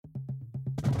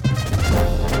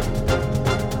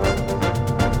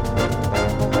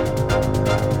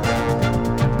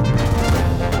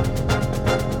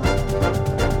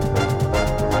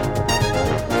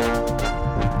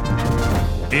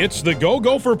It's the Go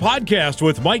Gopher Podcast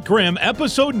with Mike Grimm,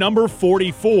 episode number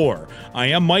 44. I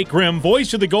am Mike Grimm,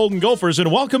 voice of the Golden Gophers,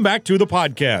 and welcome back to the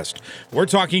podcast. We're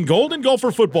talking Golden Gopher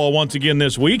football once again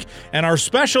this week, and are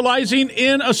specializing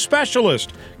in a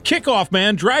specialist, kickoff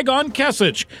man Dragan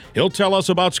Kesic. He'll tell us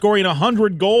about scoring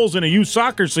 100 goals in a youth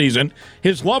soccer season,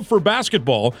 his love for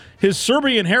basketball, his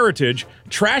Serbian heritage,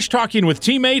 trash talking with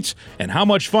teammates, and how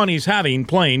much fun he's having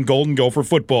playing Golden Gopher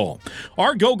football.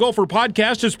 Our Go Gopher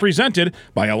podcast is presented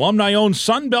by alumni-owned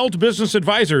Sunbelt Business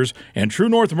Advisors and True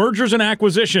North Mergers and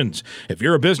Acquisitions. If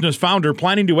you're a business founder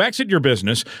planning to exit your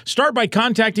business, start by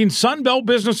contacting Sunbelt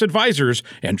Business Advisors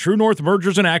and True North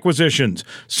Mergers and Acquisitions.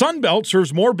 Sunbelt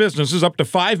serves more businesses up to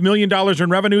 $5 million in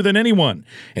revenue than anyone,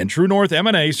 and True North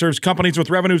M&A serves companies with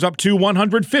revenues up to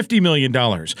 $150 million.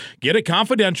 Get a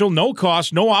confidential, no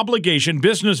cost, no obligation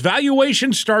business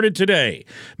valuation started today.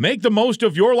 Make the most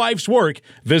of your life's work.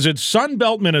 Visit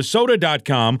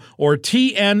sunbeltminnesota.com or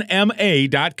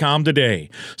TNMA.com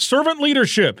today. Servant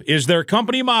leadership is their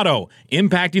company motto,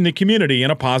 impacting the community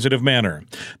in a positive manner.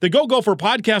 The Go Gopher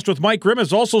podcast with Mike Grimm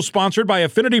is also sponsored by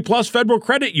Affinity Plus Federal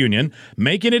Credit Union,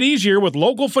 making it easier with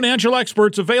local financial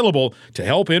experts available to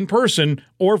help in person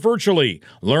or virtually.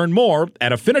 Learn more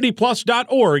at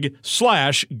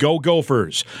affinityplus.org/Go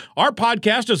Gophers. Our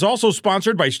podcast is also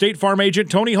sponsored by State Farm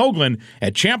agent Tony Hoagland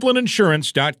at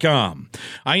ChamplinInsurance.com.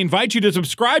 I invite you to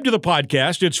subscribe to the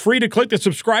podcast. It's free to click the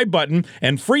subscribe button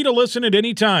and free to listen at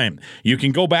any time. You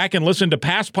can go back and listen to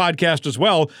past podcasts as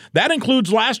well. That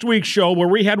includes last week's show where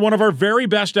we had one of our very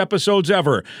best episodes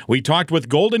ever. We talked with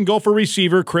Golden Gopher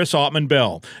receiver Chris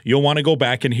Ottman-Bell. You'll want to go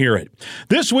back and hear it.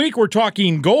 This week we're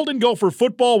talking Golden Gopher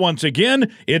football once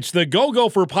again. It's the Go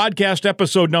Gopher podcast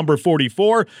episode number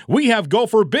 44. We have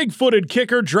Gopher big-footed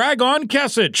kicker Dragan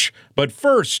Kesic. But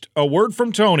first, a word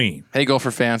from Tony. Hey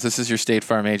Gopher fans, this is your State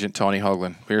Farm agent Tony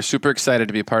Hoagland. We are super excited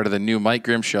to be part of the new Mike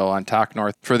Grimm Show on Talk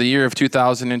North. For the year of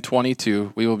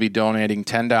 2022, we will be donating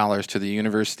 $10 to the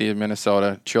University of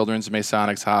Minnesota Children's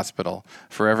Masonics Hospital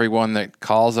for everyone that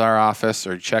calls our office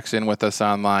or checks in with us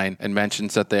online and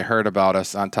mentions that they heard about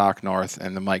us on Talk North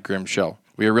and the Mike Grimm Show.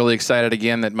 We are really excited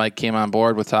again that Mike came on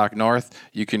board with Talk North.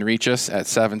 You can reach us at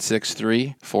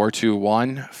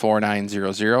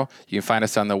 763-421-4900. You can find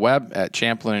us on the web at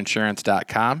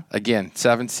ChamplinInsurance.com. Again,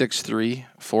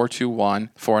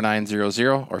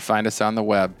 763-421-4900, or find us on the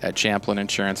web at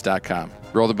ChamplinInsurance.com.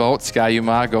 Roll the boat, Sky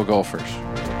Yuma, go Gophers.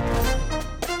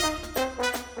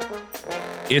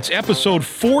 It's episode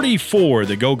 44,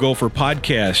 the Go Gopher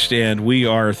podcast, and we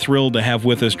are thrilled to have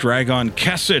with us Dragan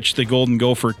Kesic, the Golden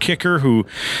Gopher kicker, who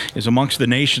is amongst the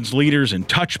nation's leaders in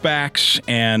touchbacks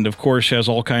and, of course, has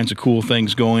all kinds of cool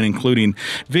things going, including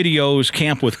videos,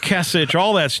 Camp with Kesic,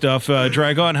 all that stuff.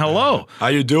 Dragan, hello. How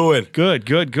you doing?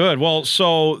 Good. Well,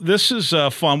 so this is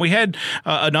fun. We had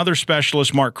another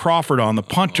specialist, Mark Crawford, on, the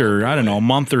punter, I don't know, a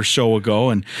month or so ago,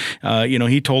 and,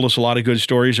 he told us a lot of good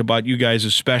stories about you guys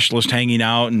as specialists hanging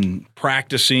out and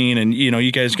practicing, and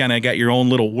you guys kind of got your own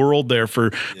little world there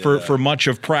for much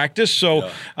of practice.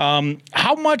 So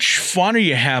how much fun are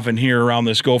you having here around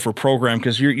this Gopher program?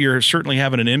 Because you're certainly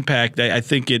having an impact. I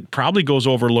think it probably goes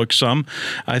overlooked some.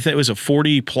 I think it was a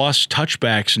 40 plus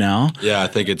touchbacks now. Yeah, I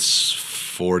think it's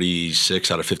 46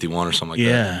 out of 51 or something like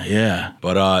that. Yeah.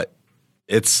 But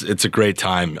it's a great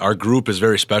time. Our group is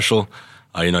very special.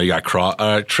 You got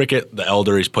Trickett, the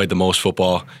elder. He's played the most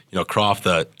football. Croft,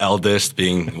 the eldest,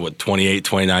 being 28,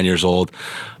 29 years old.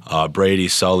 Brady,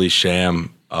 Sully,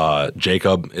 Sham,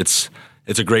 Jacob. It's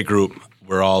a great group.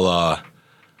 We're all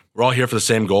here for the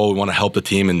same goal. We want to help the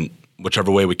team in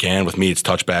whichever way we can. With me, it's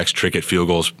touchbacks, Trickett, field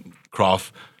goals,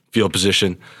 Croft, field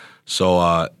position. So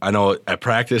I know at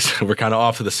practice we're kind of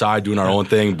off to the side doing our own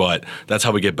thing, but that's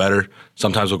how we get better.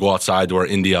 Sometimes we'll go outside, do our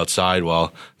indie outside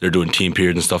while they're doing team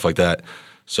periods and stuff like that.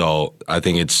 So I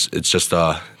think it's just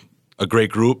a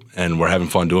great group, and we're having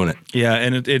fun doing it. Yeah,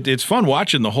 and it's fun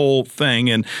watching the whole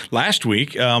thing. And last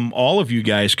week, all of you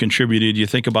guys contributed. You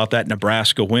think about that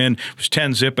Nebraska win. It was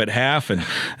 10-0 at half, and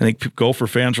I think Gopher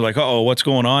fans were like, uh-oh, what's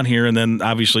going on here? And then,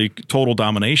 obviously, total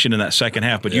domination in that second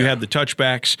half. But you had the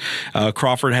touchbacks.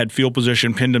 Crawford had field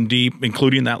position, pinned them deep,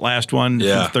 including that last one.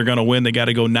 Yeah. If they're going to win, they got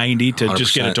to go 90 to 100%.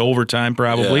 Just get it to overtime,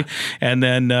 probably. Yeah. And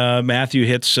then Matthew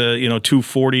hits,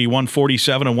 240,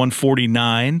 147, and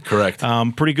 149. Correct.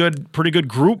 Pretty good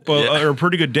group, or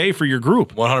pretty good day for your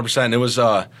group. 100%.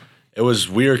 It was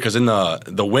weird because in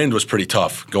the wind was pretty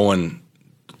tough going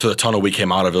to the tunnel we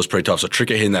came out of. It was pretty tough. So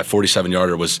Trickett hitting that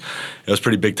 47-yarder was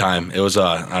pretty big time. It was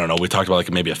I don't know. We talked about like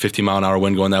maybe a 50-mile-an-hour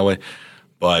wind going that way,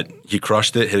 but he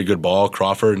crushed it. Hit a good ball.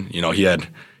 Crawford,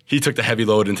 he took the heavy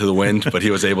load into the wind, but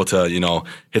he was able to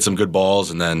hit some good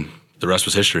balls and then the rest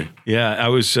was history. Yeah, I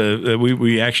was.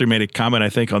 We actually made a comment, I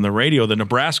think, on the radio. The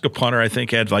Nebraska punter, I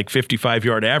think, had like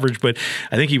 55-yard average, but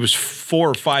I think he was 4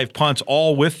 or 5 punts,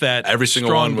 all with that every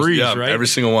single strong one was, breeze, yeah, right? Every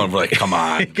single one. We're like, come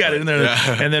on. He got it in there.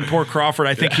 Yeah. And then poor Crawford,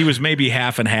 I think he was maybe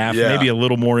half and half, Yeah. maybe a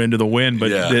little more into the wind.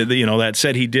 But, Yeah. That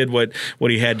said, he did what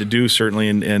he had to do, certainly,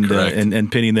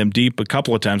 and pinning them deep a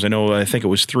couple of times. I think it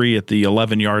was 3 at the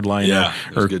 11-yard line Yeah,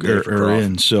 it was a good day for Crawford.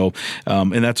 in. So,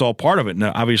 and that's all part of it.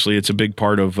 Now, obviously, it's a big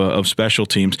part of special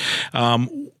teams.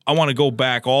 I want to go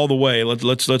back all the way.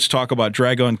 Let's talk about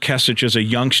Dragan Kesich as a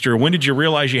youngster. When did you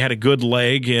realize you had a good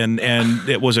leg? And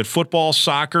was it football,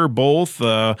 soccer, both?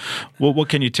 What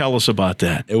can you tell us about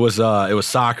that? It was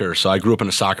soccer. So I grew up in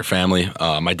a soccer family.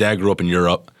 My dad grew up in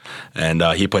Europe, and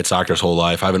he played soccer his whole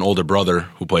life. I have an older brother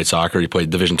who played soccer. He played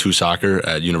Division II soccer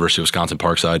at University of Wisconsin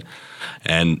Parkside,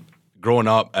 and growing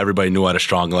up, everybody knew I had a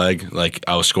strong leg. Like,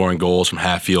 I was scoring goals from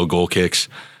half field, goal kicks.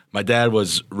 My dad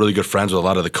was really good friends with a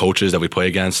lot of the coaches that we play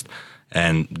against,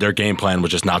 and their game plan was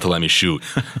just not to let me shoot.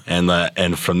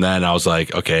 and from then, I was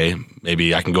like, okay,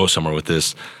 maybe I can go somewhere with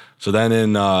this. So then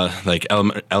in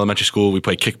elementary school, we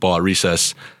played kickball at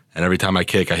recess, and every time I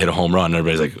kick, I hit a home run. And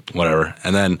everybody's like, whatever.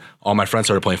 And then all my friends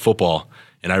started playing football,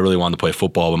 and I really wanted to play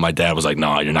football, but my dad was like,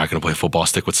 no, you're not going to play football.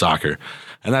 Stick with soccer.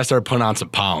 And then I started putting on some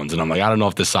pounds, and I'm like, I don't know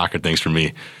if this soccer thing's for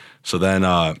me. So then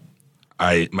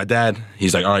my dad,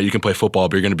 he's like, all right, you can play football,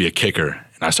 but you're going to be a kicker.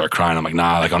 And I start crying. I'm like,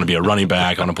 nah, like, I want to be a running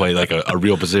back. I want to play like a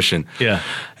real position. Yeah.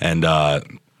 And I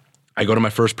go to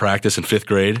my first practice in 5th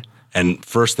grade, and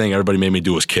first thing everybody made me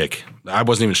do was kick. I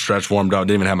wasn't even stretched, warmed up,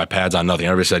 didn't even have my pads on, nothing.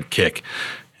 Everybody said kick.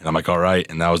 And I'm like, all right.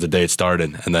 And that was the day it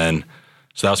started. And then,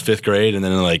 so that was 5th grade. And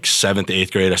then in like 7th,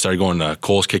 8th grade, I started going to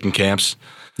Cole's kicking camps.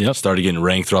 Yep. Started getting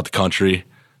ranked throughout the country.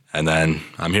 And then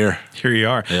I'm here. Here you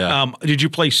are. Yeah. Did you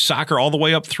play soccer all the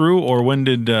way up through, or when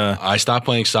did? I stopped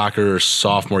playing soccer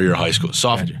sophomore year of high school.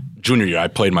 Junior year, I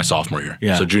played my sophomore year.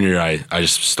 Yeah. So junior year, I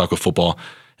just stuck with football.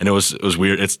 And it was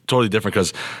weird. It's totally different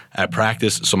because at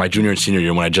practice, so my junior and senior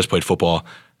year, when I just played football,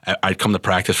 I'd come to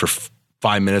practice for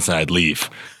 5 minutes and I'd leave.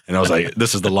 And I was like,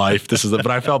 this is the life.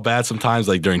 But I felt bad sometimes,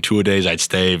 like during 2-a-days, I'd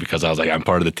stay because I was like, I'm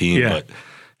part of the team. Yeah. But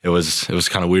it was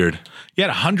kind of weird. You had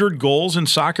 100 goals in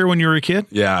soccer when you were a kid?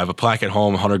 Yeah, I have a plaque at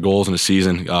home, 100 goals in a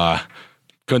season.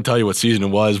 Couldn't tell you what season it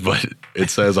was, but it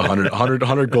says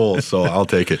 100 goals, so I'll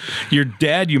take it. Your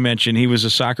dad, you mentioned, he was a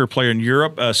soccer player in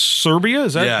Europe. Serbia,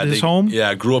 is that his home?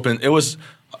 Yeah, grew up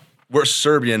we're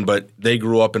Serbian, but they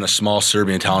grew up in a small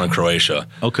Serbian town in Croatia.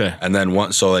 Okay. And then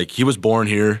he was born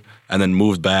here and then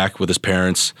moved back with his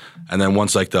parents. And then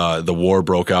once like the war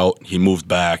broke out, he moved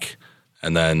back.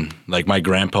 And then, like, my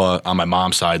grandpa on my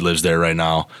mom's side lives there right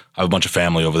now. I have a bunch of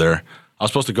family over there. I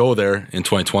was supposed to go there in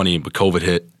 2020, but COVID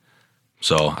hit.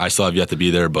 So I still have yet to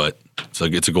be there, but it's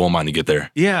a goal of mine to get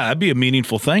there. Yeah, that'd be a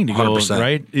meaningful thing to 100%. go,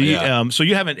 right? Yeah. So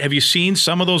have you seen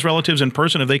some of those relatives in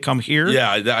person? Have they come here?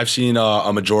 Yeah, I've seen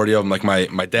a majority of them. Like,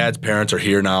 my dad's parents are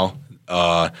here now.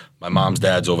 My mom's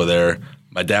dad's over there.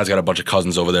 My dad's got a bunch of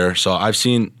cousins over there. So I've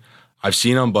seen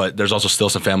them, but there's also still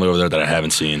some family over there that I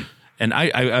haven't seen. And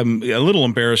I'm a little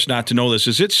embarrassed not to know this.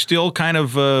 Is it still kind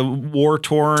of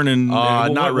war-torn and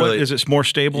not really? Is it more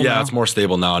stable now? Yeah, it's more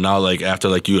stable now. Now, like, after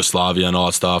like Yugoslavia and all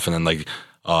that stuff, and then like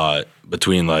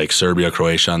between like Serbia,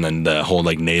 Croatia, and then the whole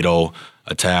like NATO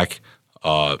attack,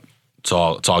 it's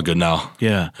all good now.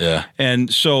 Yeah. Yeah.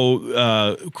 And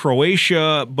so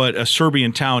Croatia, but a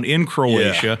Serbian town in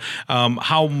Croatia. Yeah.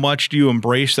 How much do you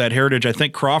embrace that heritage? I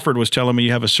think Crawford was telling me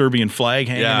you have a Serbian flag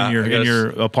hanging in your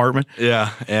apartment.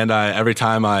 Yeah. And every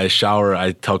time I shower,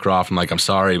 I tell Crawford, I'm like, I'm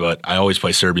sorry, but I always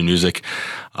play Serbian music.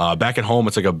 Back at home,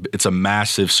 it's a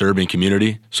massive Serbian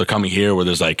community. So coming here where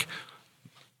there's like,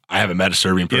 I haven't met a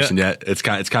Serbian person yet. It's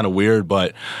kind of weird,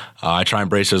 but I try and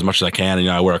embrace it as much as I can. And,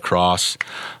 I wear a cross.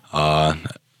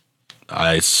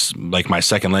 It's like my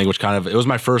second language it was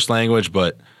my first language,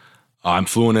 but I'm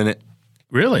fluent in it.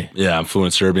 Really? Yeah, I'm fluent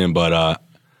in Serbian, but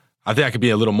I think I could be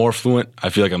a little more fluent. I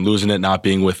feel like I'm losing it not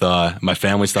being with my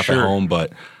family stuff at home,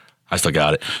 but I still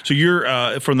got it. So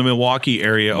you're from the Milwaukee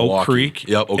area, Oak Creek.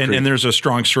 Yep, Oak Creek. And there's a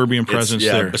strong Serbian presence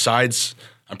there.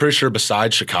 I'm pretty sure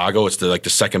besides Chicago, it's the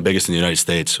second biggest in the United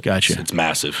States. Gotcha. It's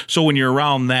massive. So when you're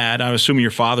around that, I'm assuming your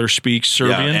father speaks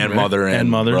Serbian? Yeah, and mother and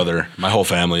brother. My whole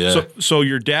family, yeah. So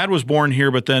your dad was born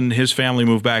here, but then his family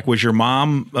moved back. Was your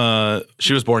mom?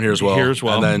 She was born here as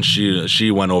well. And then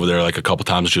she went over there like a couple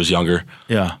times when she was younger.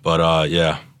 Yeah. But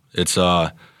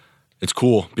it's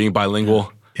cool being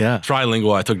bilingual. Yeah.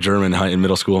 Trilingual. I took German in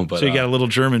middle school. But, so you got a little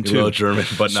German too. A little German,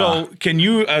 but so can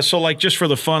you, like just for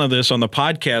the fun of this on the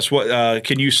podcast, what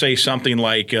can you say something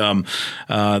like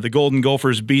the Golden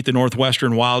Gophers beat the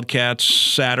Northwestern Wildcats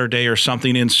Saturday or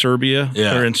something in Serbia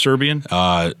or in Serbian?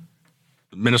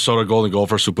 Minnesota Golden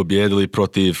Gophers su pobijedili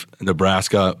protiv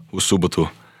Nebraska u subotu.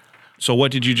 So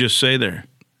what did you just say there?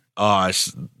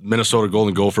 Minnesota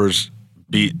Golden Gophers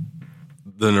beat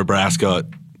the Nebraska.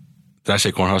 Did I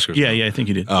say Cornhuskers? Yeah, I think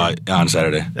you did. On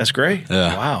Saturday. That's great.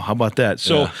 Yeah. Wow, how about that?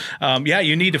 So,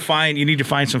 you need to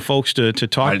find some folks to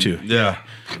talk to. Yeah.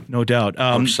 No doubt.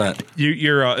 100%.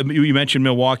 You mentioned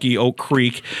Milwaukee, Oak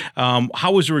Creek.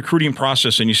 How was the recruiting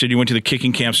process? And you said you went to the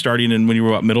kicking camp starting when you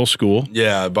were at middle school.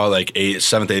 Yeah, about like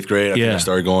 7th, 8th grade. I think I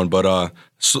started going, but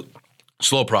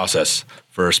slow process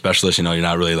for a specialist. You're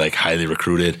not really like highly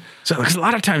recruited. So, because a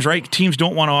lot of times, right, teams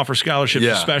don't want to offer scholarships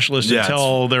to specialists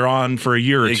until they're on for a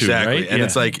year or two, right? And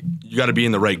it's like you got to be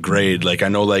in the right grade. Like I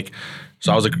know,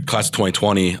 so I was a class of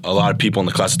 2020. A lot of people in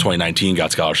the class of 2019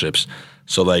 got scholarships.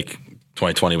 So like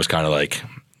 2020 was kind of like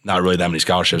not really that many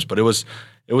scholarships, but it was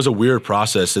a weird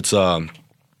process. It's I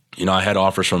had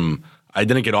offers I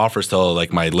didn't get offers till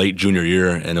like my late junior year,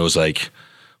 and it was like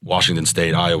Washington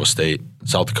State, Iowa State,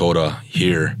 South Dakota,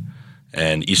 here,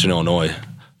 and Eastern Illinois.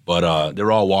 But they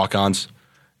were all walk-ons,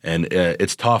 and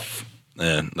it's tough.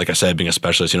 And like I said, being a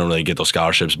specialist, you don't really get those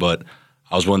scholarships. But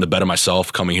I was willing to bet on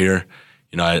myself coming here.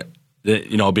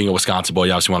 Being a Wisconsin boy,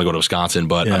 you obviously want to go to Wisconsin,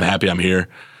 but I'm happy I'm here.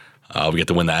 We get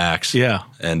to win the Axe. Yeah.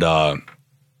 And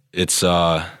it's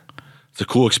a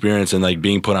cool experience, and like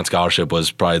being put on scholarship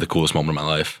was probably the coolest moment of my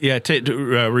life. Yeah,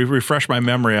 refresh my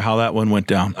memory of how that one went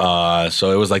down.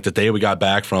 So it was like the day we got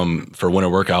back for winter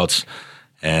workouts,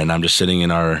 and I'm just sitting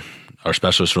in our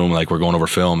specialist room, like we're going over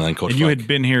film, and then Coach. And you had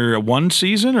been here one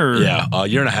season, or a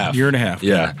year and a half. Year and a half.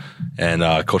 Yeah, and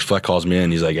Coach Fleck calls me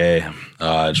in. He's like, "Hey,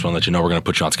 I just want to let you know we're going to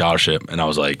put you on scholarship." And I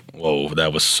was like, "Whoa,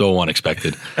 that was so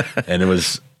unexpected," and it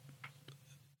was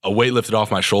a weight lifted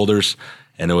off my shoulders.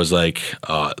 And it was like,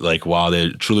 wow, they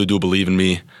truly do believe in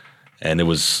me. And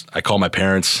I called my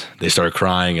parents. They started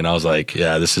crying, and I was like,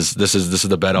 yeah, this is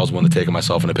the bet I was willing to take on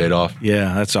myself, and it paid off.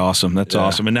 Yeah, that's awesome. That's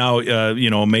awesome. And now,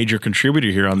 a major contributor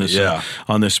here on this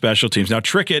on this special teams. Now,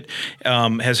 Trickett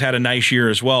has had a nice year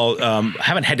as well.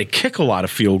 Haven't had to kick a lot of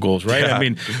field goals, right? Yeah. I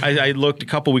mean, I looked a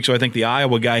couple weeks ago. I think the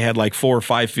Iowa guy had like 4 or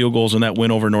 5 field goals in that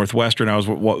win over Northwestern. I was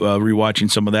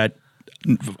rewatching some of that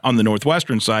on the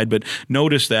Northwestern side, but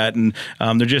notice that, and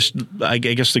they're just, I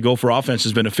guess the Gopher offense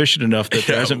has been efficient enough that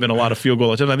there hasn't been a lot of field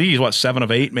goal attempts. I think he's 7 of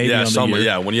 8 maybe on the year.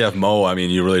 Yeah, when you have Mo, I mean,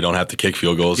 you really don't have to kick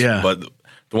field goals. Yeah. But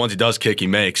the ones he does kick, he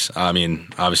makes. I mean,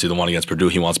 obviously the one against Purdue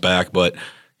he wants back, but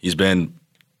I think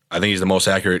he's the most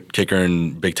accurate kicker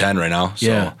in Big Ten right now. So,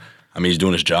 yeah. I mean, he's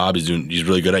doing his job. He's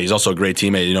really good at it. He's also a great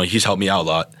teammate. He's helped me out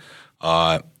a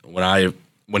lot.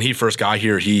 When he first got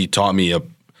here, he taught me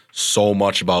so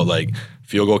much about like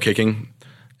field goal kicking,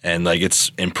 and like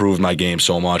it's improved my game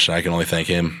so much, and I can only thank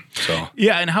him. So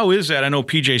yeah, and how is that? I know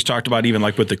PJ's talked about even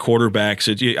like with the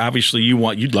quarterbacks. Obviously,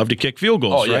 you'd love to kick field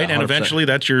goals, right? 100%. And eventually,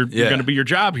 that's going to be your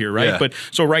job here, right? Yeah. But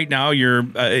so right now,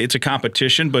 it's a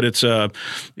competition, but it's I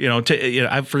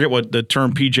forget what the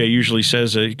term PJ usually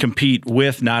says. Compete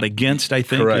with, not against. I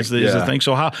think is the thing.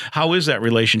 So how is that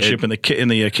relationship in the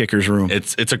kickers room?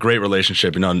 It's a great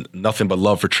relationship. Nothing but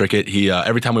love for Trickett. He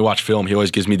every time we watch film, he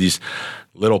always gives me these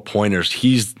little pointers.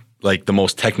 He's like the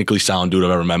most technically sound dude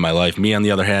I've ever met in my life. Me, on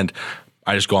the other hand,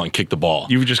 I just go out and kick the ball.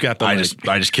 You've just got the I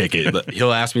just kick it.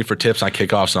 He'll ask me for tips on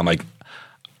kickoffs, and I'm like,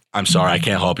 I'm sorry, I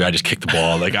can't help you. I just kick the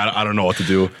ball. Like I don't know what to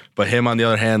do. But him, on the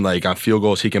other hand, like on field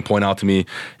goals, he can point out to me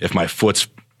if my foot's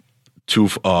too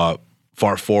far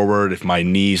forward, if my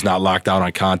knee's not locked down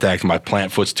on contact, if my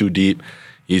plant foot's too deep.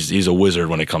 He's a wizard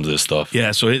when it comes to this stuff.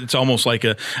 Yeah, so it's almost like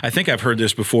I think I've heard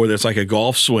this before, that's like a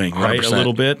golf swing, right? 100%. A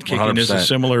little bit. Kicking 100%. is a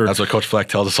similar. That's what Coach Fleck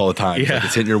tells us all the time. Yeah. Like,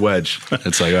 it's hitting your wedge.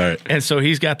 It's like, all right. And so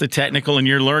he's got the technical, and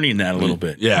you're learning that a little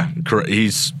bit. Yeah,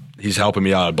 he's helping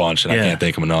me out a bunch, and I can't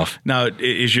thank him enough. Now,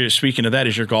 speaking of that,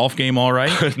 is your golf game all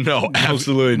right? No,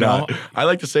 absolutely not. No? I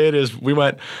like to say it is, we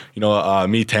went,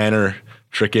 me, Tanner,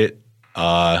 Trickett,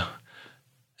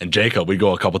 and Jacob, we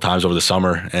go a couple times over the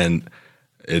summer, and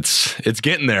it's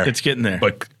getting there. It's getting there.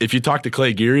 But if you talk to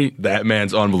Clay Geary, that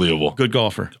man's unbelievable. Good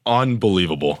golfer.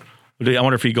 Unbelievable. I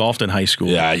wonder if he golfed in high school.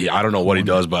 Yeah, I don't know what he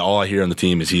does, but all I hear on the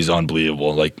team is he's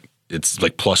unbelievable. Like, it's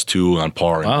like +2 on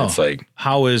par. Wow. It's like,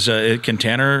 how is can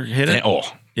Tanner hit it?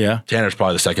 Yeah. Tanner's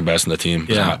probably the second best in the team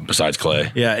besides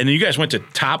Clay. Yeah, and you guys went to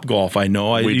Top Golf, I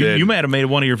know. We did. You might have made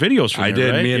one of your videos from there, I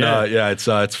did. right? Me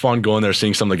and it's fun going there,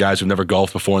 seeing some of the guys who've never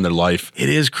golfed before in their life. It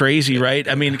is crazy, right?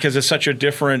 I mean, because it's such a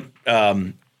different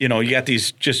you got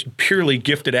these just purely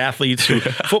gifted athletes,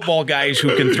 football guys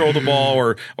who can throw the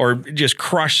ball or just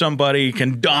crush somebody,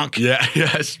 can dunk. Yeah,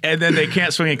 yes. And then they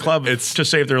can't swing a club to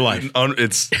save their life.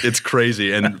 It's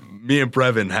crazy. And me and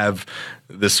Brevin have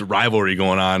this rivalry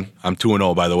going on. I'm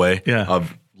 2-0, by the way,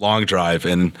 of long drive.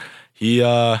 And he's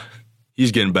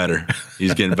He's getting better.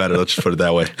 He's getting better. Let's just put it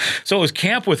that way. So it was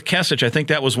camp with Kesich. I think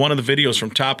that was one of the videos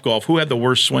from Topgolf. Who had the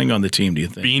worst swing on the team, do you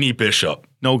think? Beanie Bishop.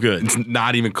 No good. It's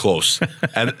not even close.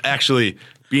 And actually,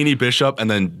 Beanie Bishop and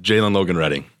then Jalen Logan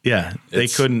Redding. Yeah, they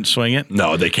couldn't swing it?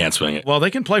 No, they can't swing it. Well,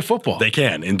 they can play football. They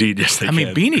can, indeed. Yes, they can. I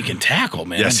mean, Beanie can tackle,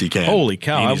 man. Yes, he can. Holy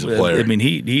cow. Beanie's a player. I mean,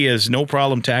 he has no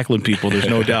problem tackling people, there's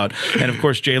no doubt. And, of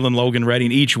course, Jalen Logan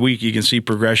Redding, each week you can see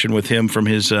progression with him from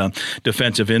his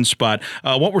defensive end spot.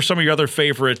 What were some of your other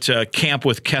favorite Camp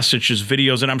with Kesich's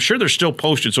videos? And I'm sure they're still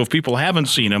posted, so if people haven't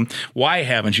seen them, why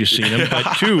haven't you seen them?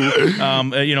 But two,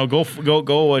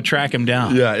 go track him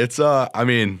down. Yeah, it's, I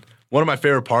mean, one of my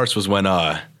favorite parts was when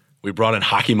we brought in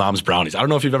Hockey Mom's brownies. I don't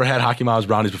know if you've ever had Hockey Mom's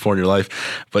brownies before in your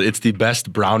life, but it's the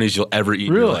best brownies you'll ever eat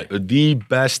in your life. The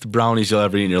best brownies you'll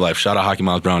ever eat in your life. Shout out Hockey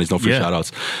Mom's brownies. No free shout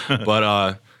outs. But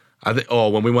I think,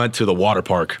 when we went to the water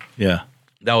park, that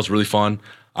was really fun.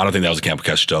 I don't think that was a Camp with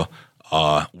Kesich, though.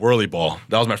 Whirly ball.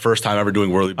 That was my first time ever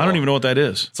doing whirly ball. I don't even know what that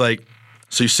is. It's like,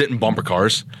 so you sit in bumper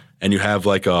cars and you have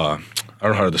like I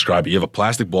don't know how to describe it. You have a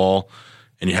plastic ball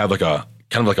and you have like a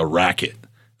kind of like a racket,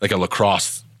 like a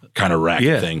lacrosse kind of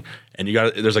racket thing. And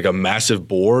there's like a massive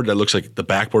board that looks like the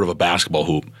backboard of a basketball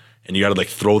hoop. And you got to like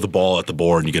throw the ball at the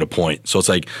board and you get a point. So it's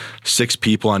like 6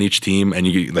 people on each team and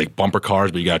you get like bumper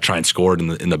cars, but you got to try and score it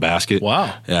in the basket.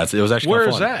 Wow. Yeah, it was actually Where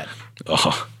fun. is that?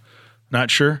 Oh. Not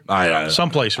sure.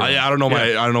 Someplace. I don't know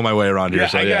I don't know my way around here.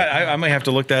 I might have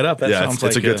to look that up. That sounds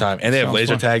it's a good time. And they have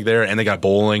laser tag there, and they got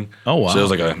bowling. Oh wow! So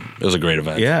it was a great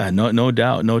event. Yeah, no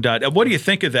doubt. What do you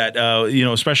think of that?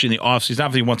 Especially in the off season.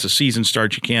 Obviously, once the season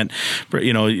starts, you can't. I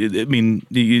mean,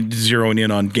 you zeroing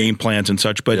in on game plans and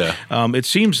such. But it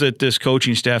seems that this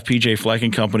coaching staff, PJ Fleck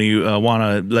and company,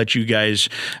 want to let you guys,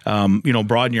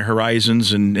 broaden your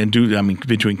horizons and do. I mean,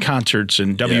 between concerts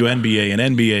and WNBA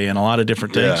and NBA and a lot of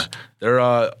different things. Yeah.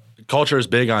 Their culture is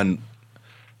big on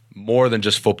more than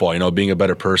just football, being a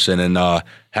better person and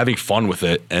having fun with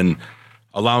it and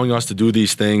allowing us to do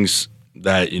these things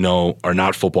that, are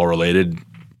not football related,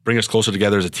 bring us closer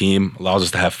together as a team, allows us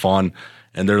to have fun.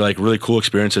 And they're like really cool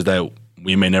experiences that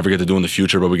we may never get to do in the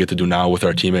future, but we get to do now with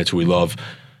our teammates who we love.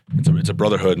 It's a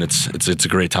brotherhood, and it's a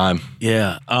great time.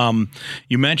 Yeah.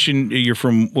 You mentioned you're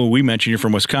from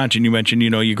Wisconsin. You mentioned,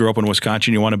 you grew up in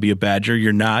Wisconsin. You want to be a Badger.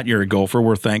 You're not. You're a Gopher.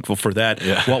 We're thankful for that.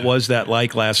 Yeah. What was that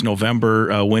like last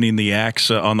November, winning the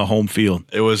Axe on the home field?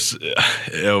 It was.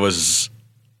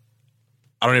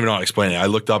 I don't even know how to explain it. I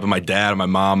looked up at my dad, my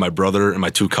mom, my brother, and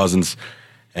my 2 cousins,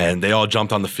 and they all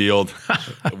jumped on the field.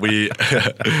 we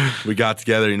got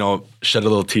together, shed a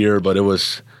little tear, but it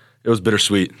was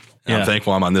bittersweet. And I'm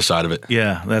thankful I'm on this side of it.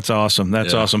 Yeah, that's awesome.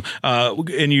 That's awesome.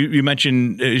 And you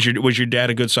mentioned, was your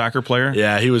dad a good soccer player?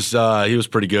 Yeah, he was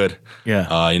pretty good.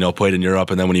 Yeah. Played in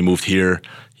Europe, and then when he moved here,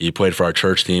 he played for our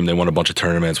church team. They won a bunch of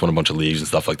tournaments, won a bunch of leagues and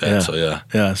stuff like that. Yeah. So yeah.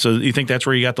 Yeah. So you think that's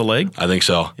where you got the leg? I think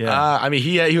so. Yeah. I mean,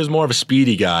 he was more of a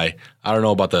speedy guy. I don't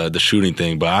know about the shooting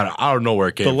thing, but I don't know where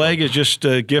it came from. The leg is just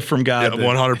a gift from God. Yeah,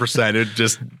 100%. It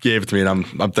just gave it to me, and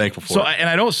I'm thankful for it. And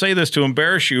I don't say this to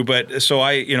embarrass you, but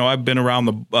I've been around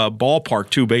the ballpark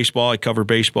too. Baseball. I cover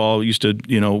baseball. Used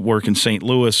to work in St.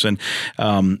 Louis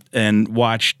and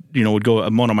watch. Would go.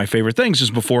 One of my favorite things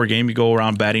is before a game, you go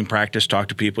around batting practice, talk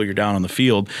to people. You're down on the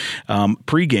field.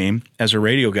 Pre-game as a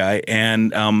radio guy,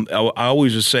 and I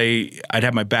always would say I'd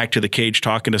have my back to the cage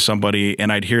talking to somebody,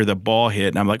 and I'd hear the ball hit,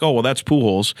 and I'm like, oh well, that's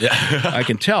Pujols. Yeah. I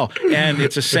can tell, and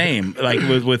it's the same like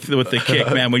with the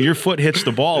kick, man. When your foot hits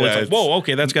the ball, it's like, whoa,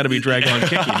 okay, that's got to be drag on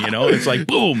kicking. It's like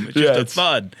boom, it's just a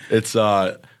thud. It's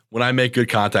when I make good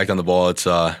contact on the ball, it's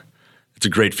a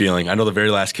great feeling. I know the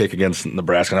very last kick against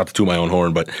Nebraska, not to toot my own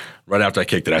horn, but right after I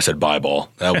kicked it, I said, bye, ball.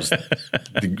 That was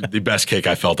the best kick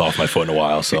I felt off my foot in a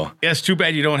while. So yeah, it's too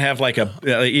bad you don't have like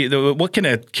what can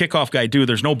a kickoff guy do?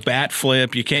 There's no bat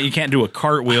flip. You can't do a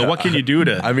cartwheel. What can you do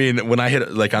to? I mean, when I hit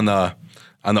it, like on the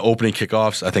opening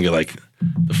kickoffs, I think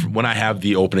when I have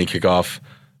the opening kickoff,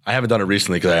 I haven't done it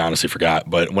recently because I honestly forgot.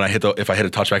 But when if I hit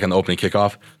a touchback on the opening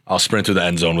kickoff, I'll sprint through the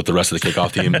end zone with the rest of the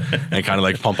kickoff team and kind of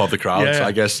like pump up the crowd. Yeah. So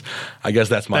I guess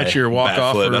that's your walk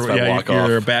off. That's my walk off.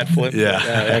 Your bat flip. Yeah,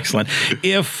 excellent.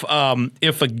 If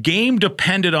a game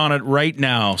depended on it right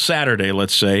now, Saturday,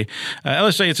 let's say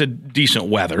it's a decent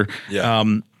weather. Yeah.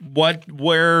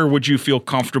 Where would you feel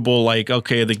comfortable? Like,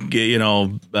 okay, the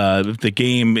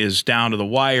game is down to the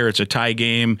wire. It's a tie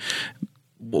game.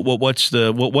 What's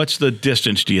the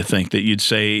distance, do you think, that you'd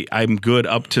say I'm good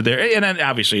up to there? And then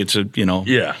obviously it's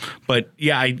Yeah. But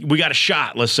yeah, we got a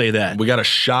shot, let's say that. We got a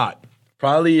shot.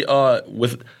 Probably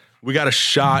we got a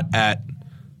shot at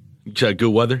good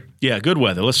weather. Yeah, good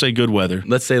weather. Let's say good weather.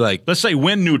 Let's say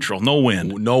wind neutral, no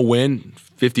wind. No wind,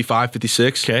 55,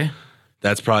 56. Okay.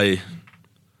 That's probably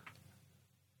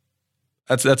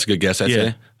That's a good guess. I'd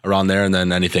say around there, and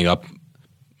then anything up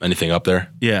there.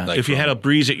 Yeah. Like if you had a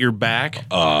breeze at your back,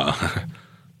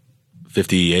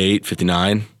 58,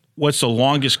 59. What's the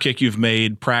longest kick you've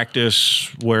made? Practice,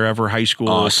 wherever, high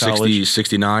school, college?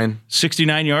 69.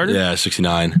 69 yarder? Yeah,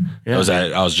 69. Yeah.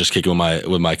 I was just kicking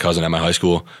with my cousin at my high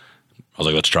school. I was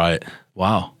like, let's try it.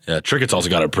 Wow. Yeah, Trickett's also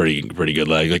got a pretty good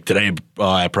leg. Like today,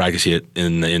 I practiced it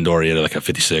in the indoor. He had like a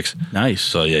 56. Nice.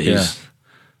 So yeah,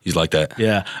 he's like that.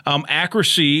 Yeah.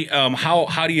 Accuracy.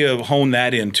 How do you hone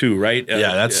that in too? Right.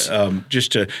 That's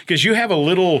just because you have a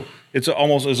little. It's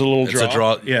almost as a little draw. It's a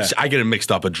draw. Yeah. I get it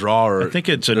mixed up. A draw or I think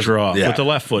it's a draw with the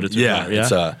left foot. It's a draw.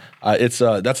 Yeah. It's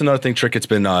that's another thing Trickett's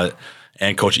been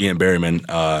and Coach Ian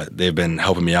Berryman they've been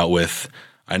helping me out with.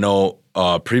 I know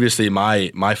previously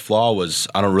my flaw was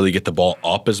I don't really get the ball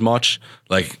up as much.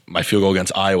 Like my field goal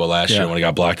against Iowa last year when I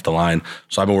got blocked at the line.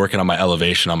 So I've been working on my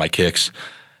elevation on my kicks,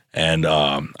 and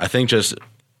I think just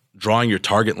drawing your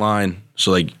target line.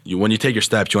 So like when you take your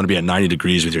steps, you want to be at 90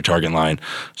 degrees with your target line.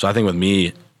 So I think with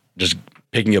me, just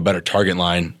picking a better target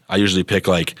line, I usually pick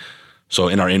so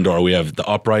in our indoor, we have the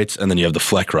uprights and then you have the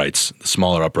fleck rights, the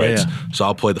smaller uprights. Yeah. So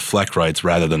I'll play the fleck rights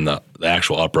rather than the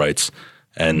actual uprights.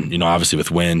 And, obviously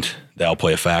with wind, that'll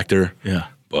play a factor. Yeah.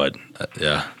 But,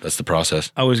 that's the process.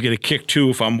 I always get a kick, too,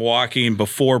 if I'm walking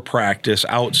before practice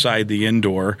outside the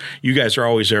indoor. You guys are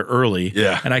always there early.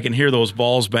 Yeah. And I can hear those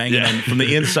balls banging from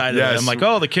the inside of it. I'm like,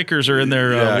 the kickers are in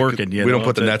there working. We don't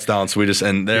put the nets down, so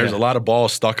and there's a lot of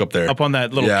balls stuck up there. Up on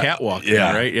that little catwalk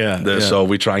there, right? Yeah. So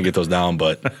we try and get those down,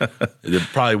 but there's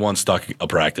probably one stuck a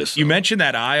practice. So. You mentioned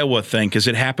that Iowa thing because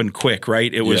it happened quick,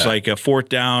 right? It was like a fourth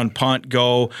down, punt,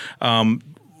 go.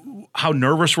 How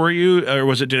nervous were you,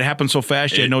 or did it happen so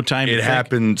fast you had no time to think? It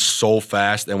happened so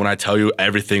fast, and when I tell you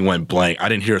everything went blank, I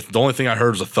didn't hear. The only thing I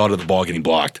heard was the thud of the ball getting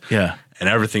blocked. Yeah. And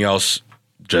everything else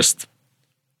just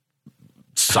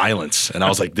silence. And I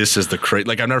was like, this is the crazy.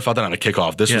 Like, I've never felt that on a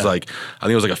kickoff. This was like, I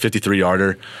think it was like a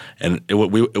 53-yarder, and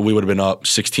we would have been up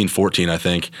 16-14, I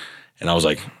think. And I was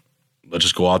like, let's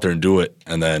just go out there and do it.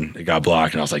 And then it got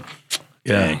blocked, and I was like,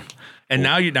 dang. Yeah. And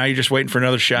now you're just waiting for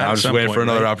another shot. I'm just waiting for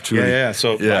another opportunity. Yeah.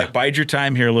 So bide your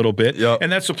time here a little bit. Yep.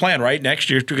 And that's the plan, right? Next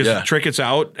year, because Trickett's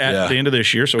out at the end of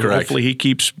this year, so hopefully he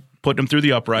keeps putting them through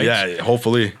the uprights. Yeah,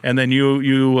 hopefully. And then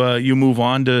you move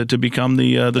on to become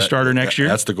the starter next year.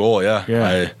 That's the goal.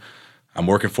 Yeah. I'm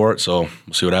working for it, so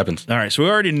we'll see what happens. All right, so we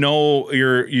already know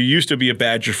you used to be a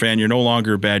Badger fan. You're no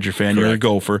longer a Badger fan. Correct. You're a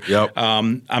Gopher. Yep.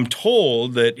 I'm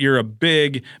told that you're a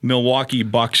big Milwaukee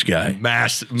Bucks guy.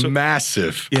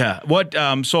 Massive. Yeah. What?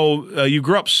 So you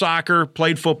grew up soccer,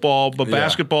 played football, but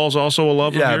basketball is also a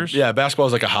love of yours? Yeah, basketball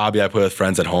is like a hobby I play with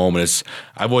friends at home, and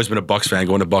I've always been a Bucks fan,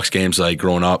 going to Bucks games like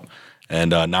growing up. And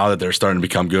now that they're starting to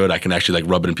become good, I can actually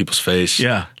rub it in people's face.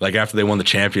 Yeah. Like after they won the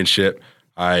championship,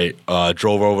 I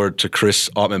drove over to Chris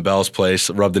Altman-Bell's place,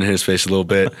 rubbed it in his face a little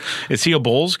bit. Is he a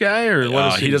Bulls guy or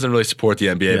what is he? He doesn't really support the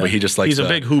NBA, but he just likes. He's a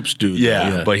big hoops dude.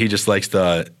 Yeah, but he just likes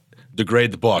to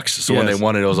degrade the Bucks. So when they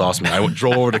won it was awesome. I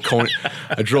drove over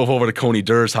to Coney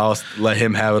Durr's house, let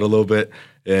him have it a little bit.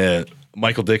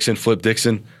 Michael Dixon, Flip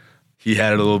Dixon. He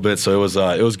had it a little bit, so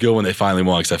it was good when they finally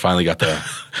won because I finally got to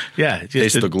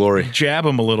taste the glory. Jab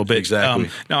him a little bit. Exactly.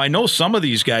 Now, I know some of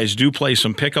these guys do play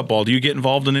some pickup ball. Do you get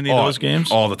involved in any of those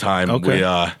games? All the time. Okay.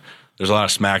 There's a lot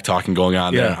of smack talking going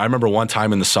on there. I remember one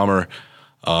time in the summer,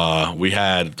 we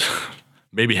had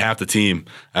maybe half the team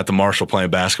at the Marshall playing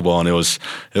basketball, and it was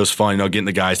fun, getting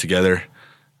the guys together,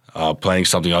 playing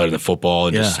something other than football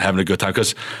and just having a good time.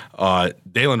 Because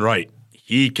Dalen Wright,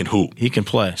 he can hoop. He can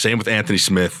play. Same with Anthony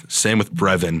Smith. Same with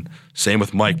Brevin. Same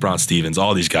with Mike Brown-Stevens.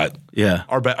 All these guys. Yeah.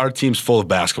 Our team's full of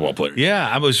basketball players. Yeah,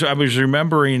 I was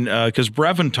remembering because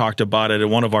Brevin talked about it in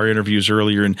one of our interviews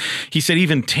earlier, and he said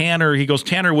even Tanner. He goes,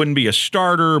 Tanner wouldn't be a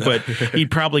starter, but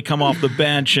he'd probably come off the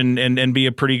bench and be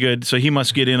a pretty good. So he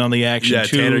must get in on the action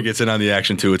too. Yeah, Tanner gets in on the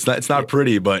action too. It's not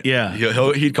pretty, but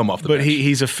he'd come off the bench. But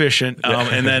he's efficient.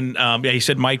 And then he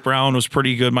said Mike Brown was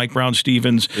pretty good. Mike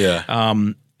Brown-Stevens. Yeah.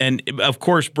 And of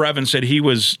course, Brevin said he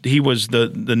was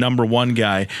the number one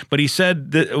guy. But he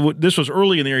said that this was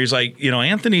early in the year. He's like,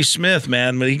 Anthony Smith,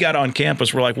 man, when he got on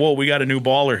campus, we're like, whoa, we got a new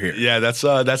baller here. Yeah, that's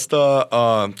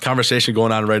the conversation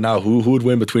going on right now. Who would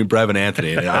win between Brev and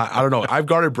Anthony? And I don't know. I've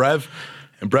guarded Brev,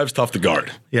 and Brev's tough to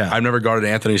guard. Yeah, I've never guarded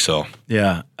Anthony, so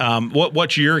yeah.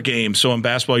 What's your game? So in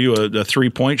basketball, you a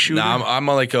 3-point shooter? Nah, I'm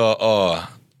like a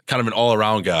kind of an all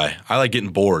around guy. I like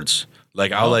getting boards.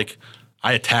 Like I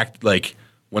attack like.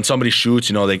 When somebody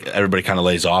shoots, everybody kind of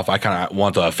lays off. I kind of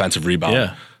want the offensive rebound.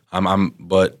 Yeah.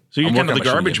 But so you're kind of the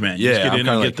garbage man. Yeah. Just get in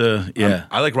and get the.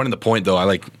 I like running the point though. I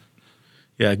like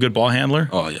Yeah, good ball handler.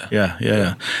 Oh, yeah.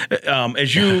 Yeah.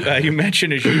 As you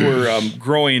mentioned, as you were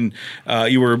growing,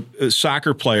 you were a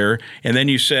soccer player, and then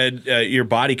you said your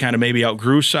body kind of maybe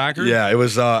outgrew soccer. Yeah, it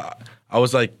was. I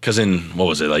was like, because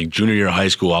like junior year of high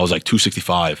school, I was like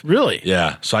 265. Really?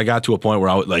 Yeah. So I got to a point where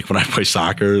I would, like, when I play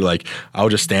soccer, like, I would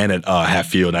just stand at half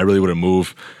field and I really wouldn't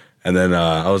move. And then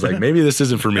I was like, maybe this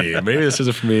isn't for me.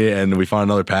 And we found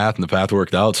another path, and the path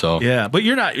worked out. So yeah, but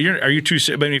are you too?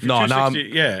 I mean, if you're no, now I'm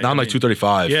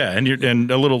 235. Yeah,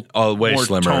 and a little way more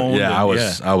slimmer. toned Yeah,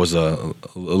 I was a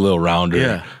little rounder.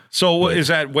 Yeah. So is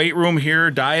that weight room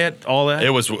here, diet, all that? It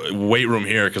was weight room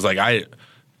here because like I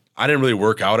didn't really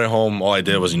work out at home. All I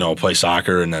did was play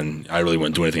soccer, and then I really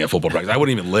wouldn't do anything at football practice. I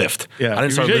wouldn't even lift. Yeah, I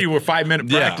didn't you were 5-minute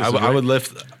practice. Yeah, I would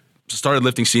lift. Started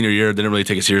lifting senior year, didn't really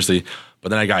take it seriously. But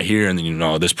then I got here, and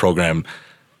this program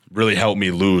really helped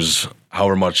me lose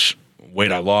however much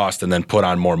weight I lost and then put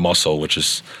on more muscle, which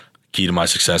is key to my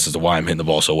success as to why I'm hitting the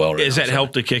ball so well right Is now. that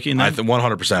helped the kicking then?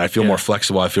 100%. I feel more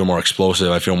flexible. I feel more explosive.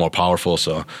 I feel more powerful.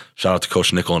 So shout out to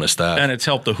Coach Nickel and his staff. And it's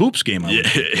helped the hoops game.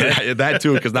 Yeah, that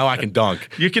too, because now I can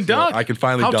dunk. You can dunk? I can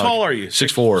finally dunk. How tall are you?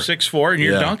 6'4". 6'4", and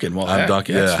you're dunking. Well, I'm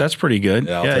dunking. That's pretty good.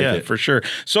 Yeah, I'll take it. For sure.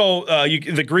 So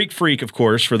the Greek Freak, of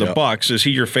course, for the Bucks. Is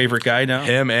he your favorite guy now?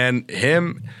 Him and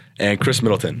Chris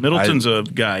Middleton. Middleton's a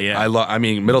guy, yeah. I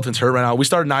mean, Middleton's hurt right now. We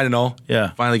started 9-0.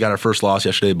 Yeah. Finally got our first loss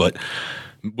yesterday, but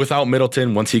without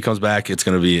Middleton, once he comes back, it's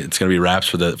gonna be wraps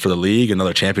for the league.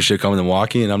 Another championship coming to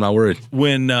Milwaukee, and I'm not worried.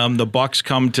 When the Bucks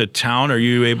come to town, are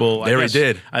you able? They already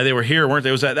did. They were here, weren't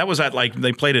they? That was at like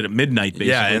they played it at midnight, basically.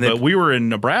 Yeah, but we were in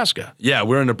Nebraska. Yeah,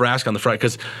 we're in Nebraska on the Friday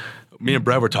because me and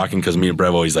Brev were talking because me and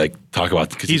Brev always like talk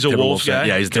about because he's a Wolves guy.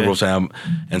 Yeah, he's a Timberwolves fan,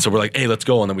 and so we're like, hey, let's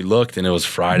go. And then we looked, and it was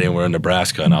Friday, and we're in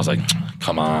Nebraska, and I was like,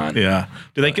 come on. Yeah.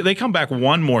 Do they come back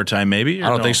one more time? Maybe I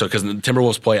don't think so because the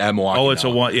Timberwolves play at Milwaukee. Oh, it's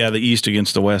now. a one. Yeah, the East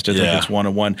against the West. I think it's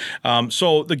 1-1.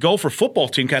 So the Gopher football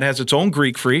team kind of has its own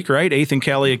Greek Freak, right? Ethan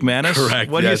Kaliakmanis.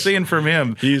 Correct. What are you seeing from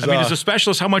him? He's as a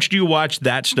specialist, how much do you watch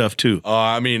that stuff too?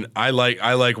 I mean, I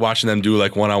like watching them do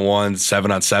like 1-on-1,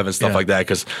 7-on-7 stuff like that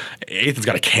because Ethan's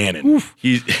got a cannon.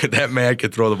 That man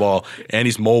can throw the ball, and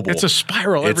he's mobile. It's a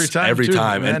spiral every time. Every too,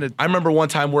 time. Man. And I remember one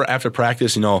time we're after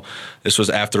practice. This was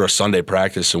after a Sunday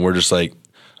practice, and we're just like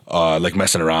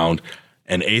messing around.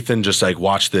 And Ethan just like,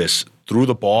 watch this, threw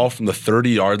the ball from the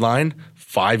 30-yard line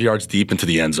 5 yards deep into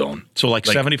the end zone. So like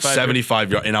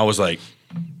 75 yards, and I was like,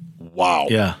 wow.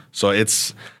 Yeah. So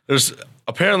there's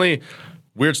apparently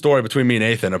weird story between me and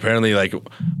Ethan. Apparently like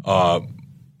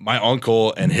my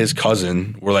uncle and his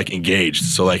cousin were like engaged.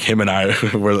 So like him and I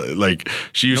were like,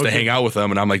 she used to hang out with them,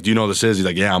 and I'm like, do you know what this is? He's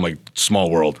like, yeah. I'm like, small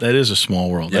world. That is a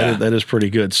small world. Yeah. That is pretty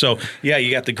good. So yeah,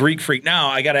 you got the Greek Freak. Now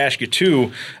I got to ask you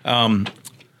too.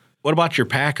 What about your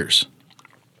Packers?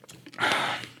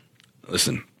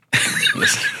 Listen.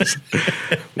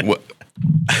 What?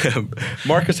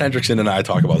 Marcus Hendrickson and I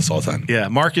talk about this all the time. Yeah,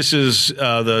 Marcus is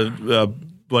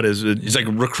what is it? He's like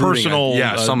recruiting.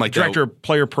 Personal, something like director of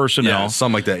player personnel. Yeah,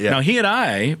 something like that, yeah. Now, he and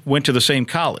I went to the same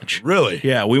college. Really?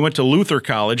 Yeah, we went to Luther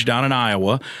College down in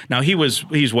Iowa. Now,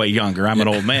 he's way younger. I'm an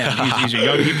old man. He's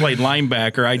he played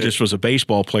linebacker. I just was a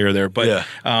baseball player there. But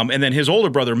and then his older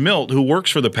brother, Milt, who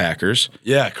works for the Packers.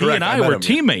 Yeah, correct. He and I were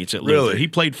teammates at Luther. Really? He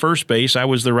played first base. I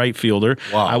was the right fielder.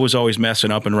 Wow. I was always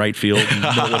messing up in right field. And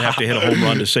Milt would have to hit a home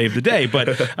run to save the day.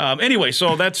 But anyway,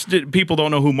 so people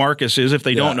don't know who Marcus is if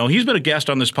they don't know. He's been a guest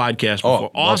on this podcast before.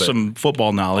 Awesome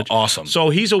football knowledge. Awesome. So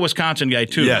he's a Wisconsin guy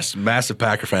too. Yes, massive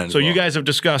Packer fan. So you guys have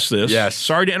discussed this. Yes.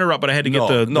 Sorry to interrupt, but I had to get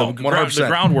the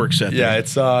groundwork set. Yeah,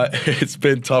 it's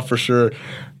been tough for sure.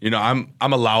 I'm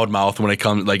a loudmouth when it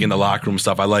comes like in the locker room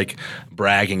stuff. I like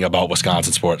bragging about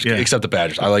Wisconsin sports, except the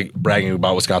Badgers. I like bragging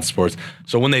about Wisconsin sports.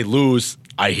 So when they lose,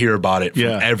 I hear about it from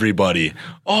everybody.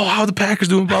 Oh, how are the Packers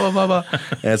doing? Blah blah blah blah.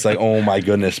 And it's like, oh my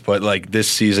goodness. But like this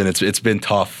season, it's been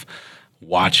tough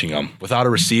watching them without a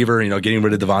receiver. Getting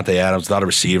rid of Devontae Adams without a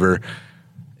receiver.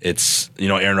 It's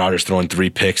Aaron Rodgers throwing 3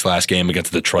 picks last game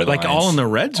against the Detroit Lions. Like all in the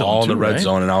red zone. All in the red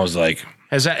zone, and I was like,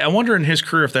 I wonder in his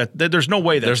career if there's no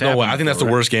way there's no way. I think that's the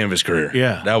worst game of his career.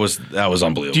 Yeah, that was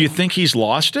unbelievable. Do you think he's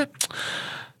lost it?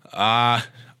 I'm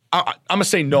gonna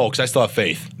say no because I still have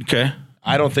faith. Okay.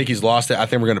 I don't think he's lost it. I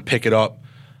think we're gonna pick it up.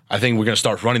 I think we're gonna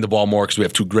start running the ball more because we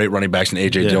have 2 great running backs in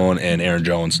AJ Dillon and Aaron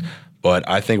Jones. But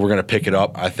I think we're gonna pick it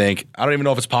up. I don't even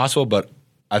know if it's possible, but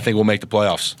I think we'll make the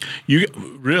playoffs. You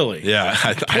really? Yeah,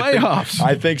 playoffs.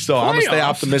 I think so. I'm gonna stay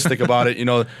optimistic about it.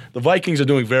 The Vikings are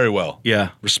doing very well. Yeah,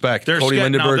 respect. Cody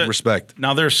Lindenberg, respect.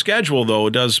 Now their schedule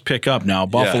though does pick up now.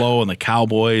 Buffalo and the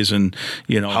Cowboys, and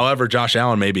However, Josh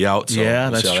Allen may be out. So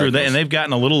that's true. And they've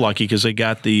gotten a little lucky because they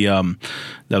got the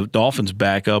the Dolphins'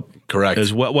 backup. Correct.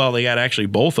 As well. Well, they got actually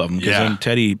both of them because Yeah. then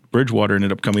Teddy Bridgewater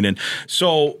ended up coming in.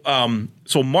 So,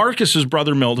 so Marcus's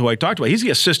brother Milt, who I talked about, he's the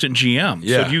assistant GM.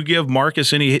 Yeah. So do you give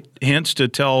Marcus any hints to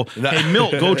tell, hey,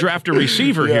 Milt, go draft a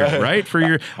receiver here, right?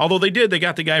 Although they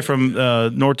got the guy from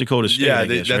North Dakota State. Yeah, I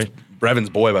guess, that's right?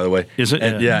 Brevin's boy, by the way. Is it?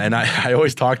 And, and I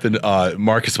always talk to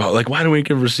Marcus about, like, why don't we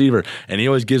give a receiver? And he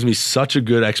always gives me such a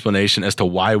good explanation as to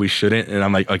why we shouldn't. And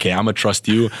I'm like, okay, I'm going to trust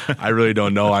you. I really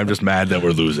don't know. I'm just mad that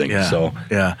we're losing. Yeah. So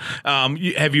yeah.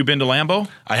 Have you been to Lambeau?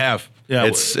 I have. Yeah.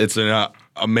 It's an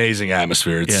amazing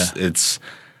atmosphere. Yeah.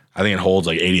 I think it holds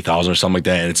like 80,000 or something like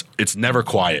that. And it's never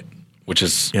quiet, which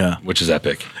is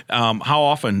epic. How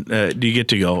often do you get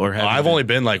to go? Or I've only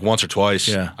been like once or twice.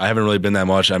 Yeah. I haven't really been that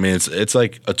much. I mean, it's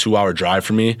like a 2-hour drive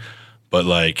for me, but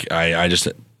like I just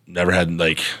never had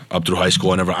like up through high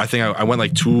school. I think I went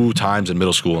like 2 times in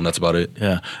middle school, and that's about it.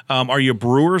 Yeah. Are you a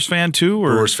Brewers fan too?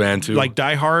 Or Brewers fan too. Like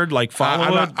diehard, like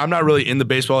follow it? I'm not really into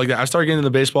baseball like that. I started getting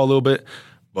into baseball a little bit,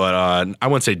 but I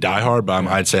wouldn't say diehard. But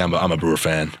I'd say I'm a Brewer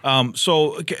fan.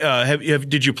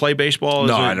 Did you play baseball?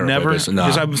 No, I never played baseball. No.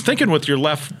 Because I was thinking with your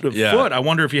left foot, I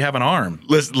wonder if you have an arm.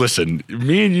 Listen,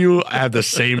 me and you have the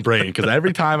same brain because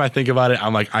every time I think about it,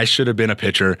 I'm like, I should have been a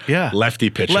pitcher. Yeah. Lefty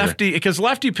pitcher. Because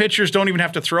lefty pitchers don't even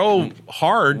have to throw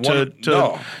hard to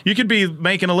No. You could be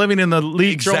making a living in the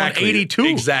league throwing 82.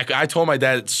 Exactly. I told my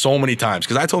dad so many times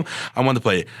because I told him I wanted to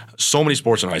play so many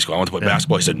sports in high school. I wanted to play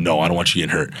basketball. He said, no, I don't want you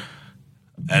getting hurt.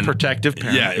 And Protective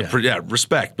parent. Yeah,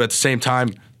 respect. But at the same time,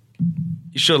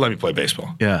 you should have let me play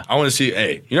baseball. Yeah. I want to see,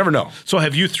 hey, you never know. So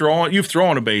you've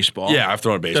thrown a baseball. Yeah, I've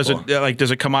thrown a baseball.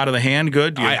 Does it come out of the hand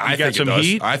good? I got think some it does.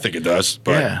 heat? I think it does.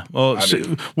 But Yeah. Well,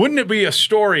 wouldn't it be a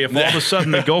story if all of a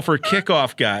sudden the Gopher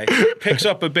kickoff guy picks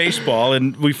up a baseball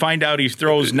and we find out he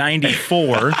throws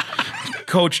 94?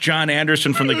 Coach John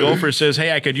Anderson from the Gophers says,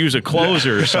 hey, I could use a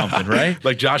closer or something, right?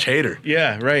 like Josh Hader.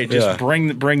 Yeah, right. Just bring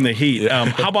the heat.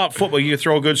 How about football? You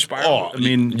throw a good spiral?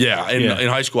 In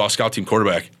high school, I was scout team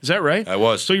quarterback. Is that right? I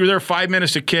was. So you were there 5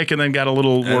 minutes to kick and then got a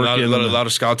little work in. A lot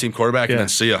of scout team quarterback, and then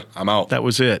see ya. I'm out. That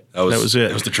was it. That was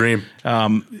it. It was the dream.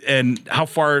 And how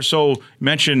far? So you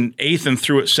mentioned eighth and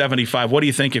threw at 75. What do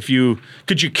you think could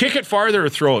you kick it farther or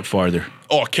throw it farther?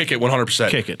 Oh, kick it 100%.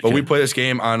 Kick it. But we play this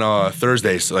game on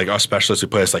Thursdays. Like us specialists, we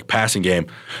play this like passing game,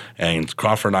 and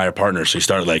Crawford and I are partners. So you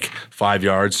start at like 5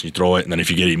 yards, you throw it, and then if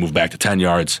you get it, you move back to 10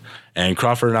 yards. And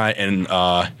Crawford and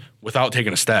I, without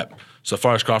taking a step. So as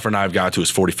far as Crawford and I have got to is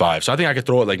 45. So I think I could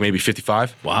throw it like maybe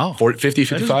 55. Wow. 50,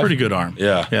 55. That is a pretty good arm.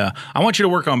 Yeah. Yeah. I want you to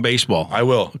work on baseball. I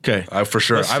will. Okay. For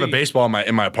sure. I have a baseball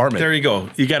in my apartment. There you go.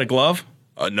 You got a glove?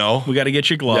 No. We got to get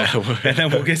you a glove, and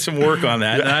then we'll get some work on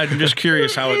that. And I'm just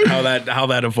curious how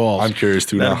that evolves. I'm curious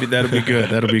too. That'll be good.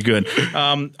 That'll be good.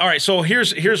 All right. So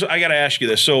here's I got to ask you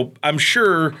this. So I'm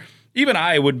sure even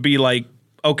I would be like,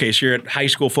 okay, so you're at high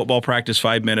school football practice,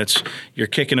 5 minutes. You're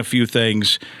kicking a few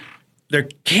things. There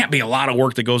can't be a lot of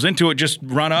work that goes into it. Just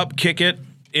run up, kick it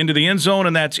into the end zone,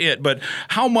 and that's it. But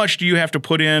how much do you have to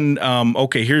put in?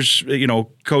 Okay, here's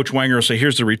Coach Wenger will say,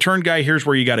 here's the return guy. Here's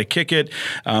where you got to kick it.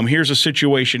 Here's a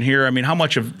situation here. I mean, how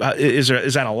much of is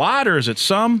that a lot or is it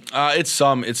some? It's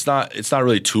some. It's not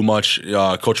really too much.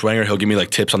 Coach Wenger, he'll give me like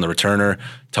tips on the returner,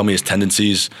 tell me his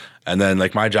tendencies, and then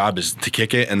like my job is to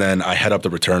kick it, and then I head up the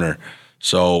returner.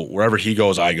 So wherever he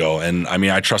goes, I go. And I mean,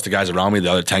 I trust the guys around me,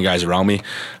 the other 10 guys around me.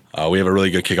 We have a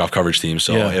really good kickoff coverage team.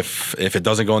 So if it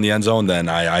doesn't go in the end zone, then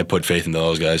I put faith into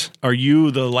those guys. Are you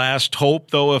the last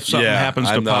hope though if something happens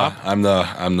to pop? I'm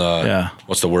the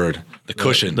what's the word? The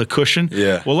cushion. The cushion?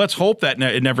 Yeah. Well, let's hope that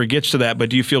it never gets to that, but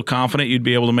do you feel confident you'd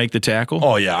be able to make the tackle?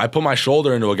 Oh, yeah. I put my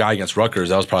shoulder into a guy against Rutgers.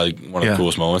 That was probably one of the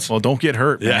coolest moments. Well, don't get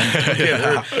hurt, man. Don't get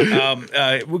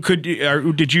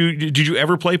hurt. Did you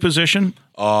ever play position?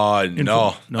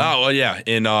 No. Oh, well, yeah.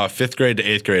 In 5th grade to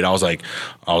 8th grade, I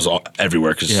was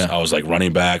everywhere because I was like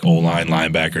running back, O-line,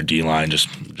 linebacker, D-line, just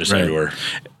everywhere.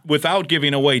 Without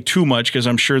giving away too much, because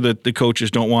I'm sure that the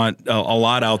coaches don't want a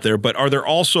lot out there, but are there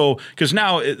also – because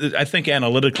now I think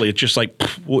analytically it's just like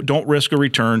don't risk a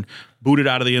return, boot it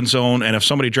out of the end zone, and if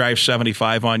somebody drives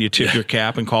 75 on you, tip your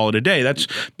cap and call it a day. That's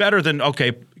better than,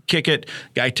 okay, kick it,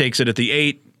 guy takes it at the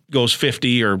 8, goes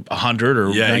 50 or 100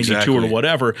 or 92 or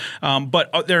whatever. But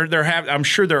I'm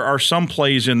sure there are some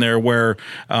plays in there where,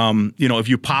 if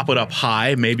you pop it up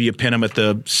high, maybe you pin them at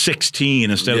the 16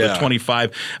 instead of the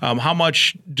 25. How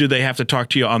much do they have to talk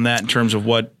to you on that in terms of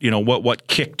what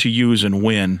kick to use and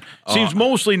when? Seems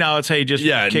mostly now it's, hey, just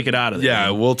kick it out of there. Yeah,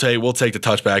 we'll take the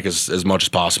touchback as much as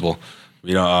possible.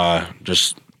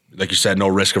 Just like you said, no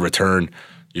risk of return.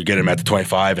 You get them at the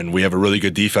 25, and we have a really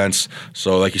good defense.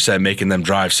 So, like you said, making them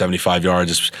drive 75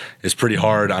 yards is pretty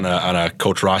hard on a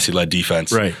Coach Rossi-led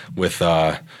defense. Right. With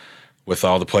with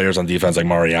all the players on defense like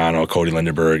Mariano, Cody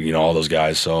Lindenberg, you know, all those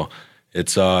guys. So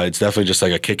it's definitely just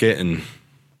like a kick it and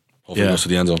hopefully goes to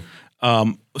the end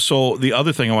zone. So the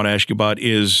other thing I want to ask you about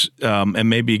is, and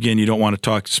maybe again you don't want to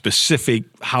talk specific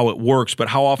how it works, but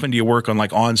how often do you work on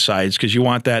like onsides because you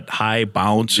want that high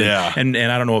bounce? And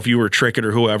I don't know if you were Trickett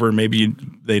or whoever, maybe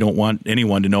they don't want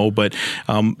anyone to know, but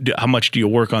how much do you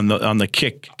work on the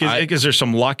kick? Is there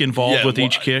some luck involved with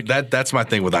each kick? That's my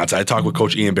thing with onside. I talk with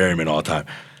Coach Ian Berryman all the time.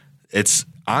 It's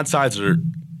onsides are.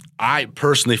 I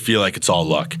personally feel like it's all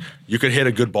luck. You could hit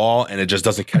a good ball and it just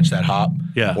doesn't catch that hop.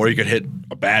 Yeah. Or you could hit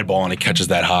a bad ball and it catches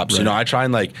that hop. So, I try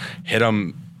and like hit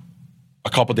them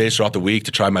a couple days throughout the week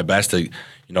to try my best to,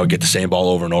 get the same ball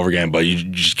over and over again, but you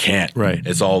just can't. Right.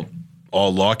 It's all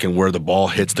luck and where the ball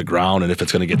hits the ground and if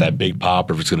it's going to get that big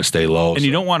pop or if it's going to stay low. And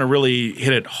you don't want to really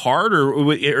hit it hard,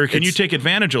 or can you take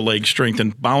advantage of leg strength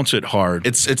and bounce it hard?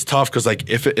 It's tough because like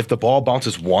if the ball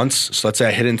bounces once, so let's say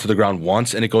I hit it into the ground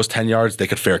once and it goes 10 yards, they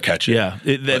could fair catch it. Yeah,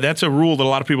 that's a rule that a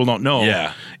lot of people don't know.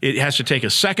 Yeah. It has to take a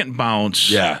second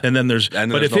bounce. Yeah. And then there's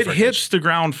if it hits the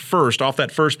ground first, off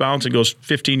that first bounce and goes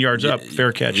 15 yards up,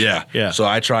 fair catch. Yeah. Yeah. So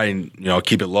I try and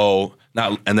keep it low,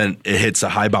 and then it hits a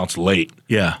high bounce late.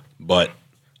 Yeah. But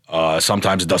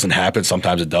sometimes it doesn't happen,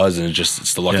 sometimes it does, and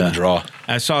it's the luck of the draw.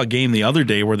 I saw a game the other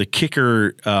day where the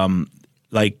kicker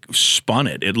spun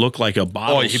it. It looked like a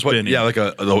bottle spinning. We call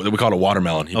it a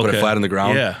watermelon. He put it flat on the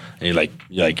ground. Yeah. And he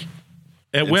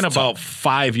it went about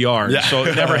 5 yards, so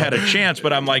it never had a chance.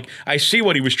 But I'm like, I see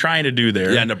what he was trying to do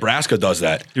there. Yeah, Nebraska does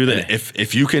that. Do they? And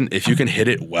if you can hit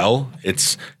it well,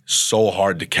 it's so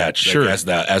hard to catch. Sure. As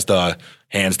the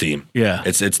hands team. Yeah,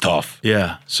 it's tough.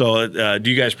 Yeah. So do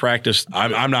you guys practice?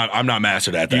 I'm not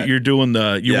mastered at that. You're doing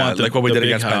want like what we did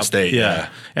against hop. Penn State. Yeah.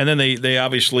 And then they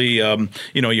obviously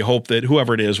you hope that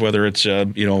whoever it is, whether it's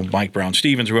Mike Brown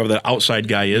Stevens, whoever the outside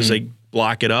guy is, they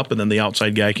block it up, and then the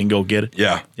outside guy can go get it.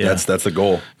 Yeah. That's the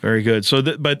goal. Very good. So,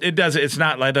 but it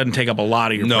doesn't take up a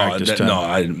lot of your practice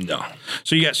time. No.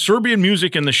 So you got Serbian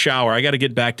music in the shower. I got to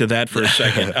get back to that for a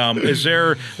second. Is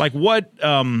there what?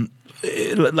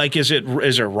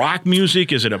 Is there rock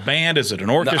music? Is it a band? Is it an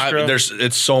orchestra?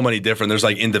 It's so many different. There's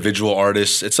like individual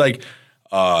artists. It's like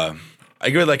I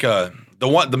get like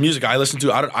the music I listen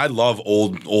to. I love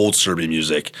old Serbian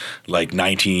music, like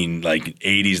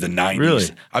 80s, the 90s. Really?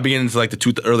 I begin into like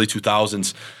the early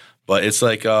 2000s, but it's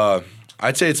like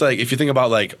I'd say it's like if you think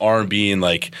about like R&B and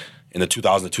like in the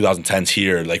 2000s to 2010s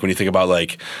here, like when you think about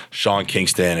like Sean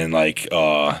Kingston and like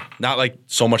not like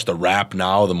so much the rap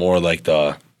now, the more like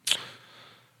the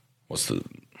what's the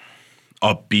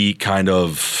upbeat kind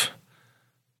of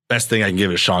best thing I can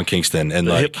give is Sean Kingston and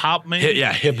like hip hop, maybe.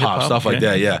 Hip hop stuff like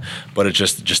that. Yeah, but it's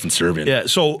just in Serbian. Yeah.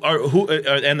 So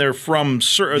and they're from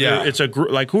Serbia. It's a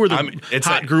group. Like who are the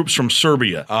hot groups from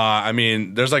Serbia? I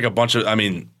mean, there's like a bunch of. I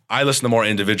mean, I listen to more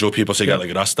individual people. So you got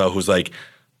like Rasta, who's like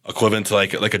equivalent to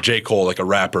like a J. Cole, like a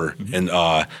rapper, and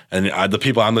the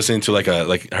people I'm listening to, like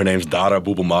her name's Dara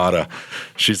Bubumara.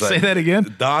 She's like, say that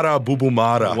again. Dara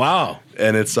Bubumara. Wow.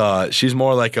 And it's she's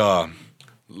more like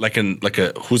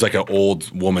who's like an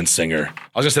old woman singer.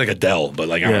 I was gonna say like Adele, but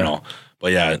like I don't know.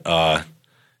 But yeah,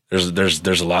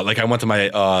 there's a lot. Like I went to my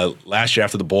last year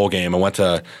after the bowl game. I went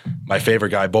to my favorite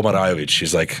guy, Boban Rajovic.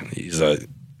 He's a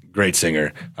great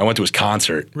singer. I went to his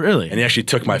concert. Really? And he actually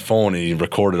took my phone and he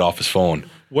recorded off his phone.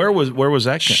 Where was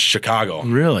that? Chicago.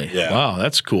 Really? Yeah. Wow,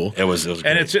 that's cool. It was great.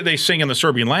 And they sing in the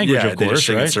Serbian language, of course,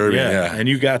 sing right? in Serbian, yeah. And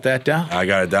you got that down? I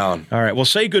got it down. All right. Well,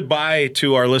 say goodbye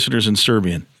to our listeners in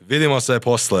Serbian. Vidimo se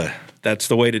posle. That's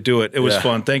the way to do it. It was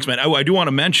fun. Thanks, man. I do want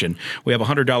to mention we have a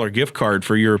 $100 gift card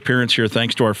for your appearance here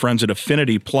thanks to our friends at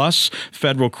Affinity Plus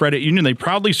Federal Credit Union. They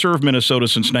proudly served Minnesota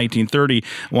since 1930.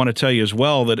 I want to tell you as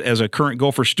well that as a current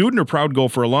Gopher student or proud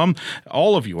Gopher alum,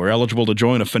 all of you are eligible to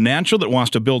join a financial that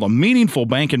wants to build a meaningful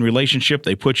banking relationship.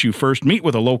 They put you first. Meet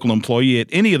with a local employee at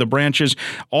any of the branches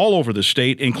all over the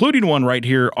state, including one right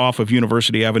here off of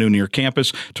University Avenue near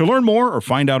campus. To learn more or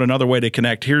find out another way to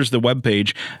connect, here's the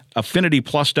webpage,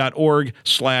 affinityplus.org/go-gophers.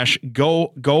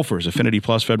 Affinity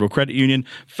Plus Federal Credit Union,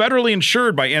 federally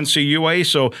insured by NCUA,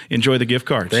 so enjoy the gift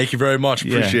cards. Thank you very much.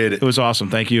 Appreciate it. It was awesome.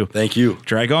 Thank you. Thank you.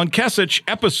 Dragon Kesich,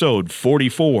 episode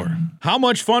 44. How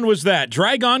much fun was that?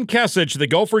 Dragon Kesich, the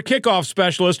Gopher kickoff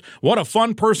specialist. What a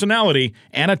fun personality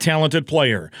and a talented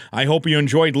player. I hope you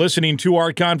enjoyed listening to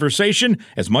our conversation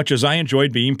as much as I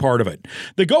enjoyed being part of it.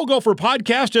 The Go Gopher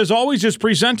podcast, as always, is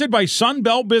presented by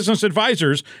Sunbelt Business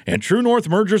Advisors and True North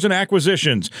Mergers mergers and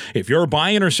acquisitions. If you're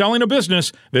buying or selling a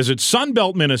business, visit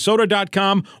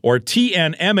sunbeltminnesota.com or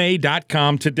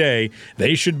tnma.com today.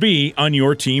 They should be on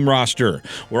your team roster.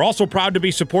 We're also proud to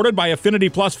be supported by Affinity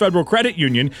Plus Federal Credit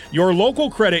Union, your local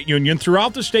credit union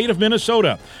throughout the state of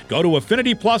Minnesota. Go to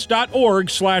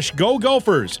affinityplus.org/Go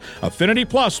Gophers. Affinity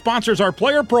Plus sponsors our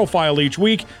player profile each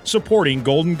week, supporting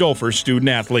Golden Gopher student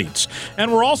athletes.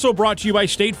 And we're also brought to you by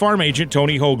State Farm agent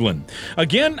Tony Hoagland.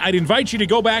 Again, I'd invite you to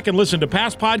go back and listen to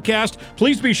past podcasts.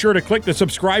 Please be sure to click the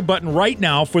subscribe button right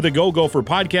now for the Go Gopher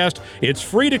podcast. It's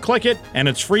free to click it, and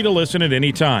it's free to listen at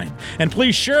any time. And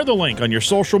please share the link on your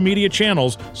social media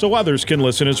channels so others can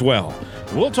listen as well.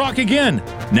 We'll talk again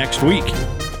next week.